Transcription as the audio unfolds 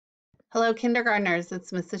Hello, kindergartners.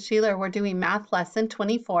 It's Mrs. Sheeler. We're doing Math Lesson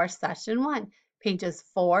 24, Session 1, pages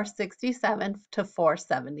 467 to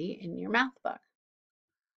 470 in your math book.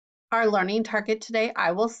 Our learning target today,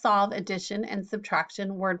 I will solve addition and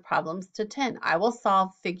subtraction word problems to 10. I will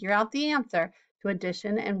figure out the answer to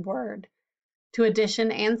addition and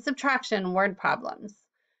subtraction word problems.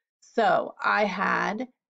 So I had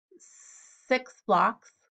 6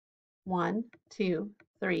 blocks, 1, 2,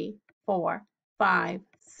 3, 4, 5,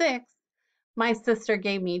 6. My sister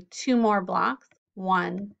gave me 2 more blocks,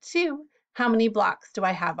 1, 2. How many blocks do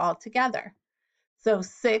I have altogether? So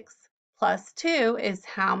 6 plus 2 is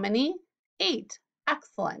how many? 8.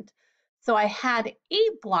 Excellent. So I had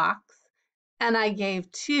 8 blocks and I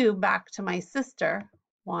gave 2 back to my sister.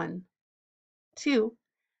 1, 2.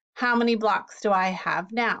 How many blocks do I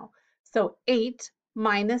have now? So 8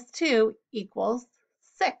 minus 2 equals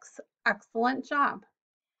 6. Excellent job.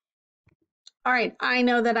 All right, I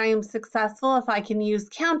know that I am successful if I can use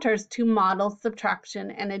counters to model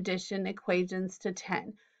subtraction and addition equations to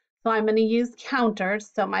 10. So I'm going to use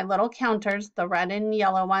counters, so my little counters, the red and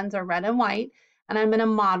yellow ones are red and white, and I'm going to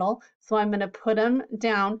model, so I'm going to put them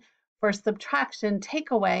down for subtraction,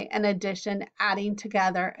 takeaway, and addition, adding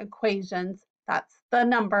together equations, that's the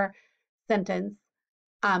number sentence,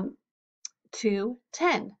 to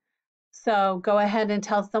 10. So go ahead and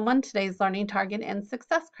tell someone today's learning target and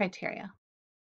success criteria.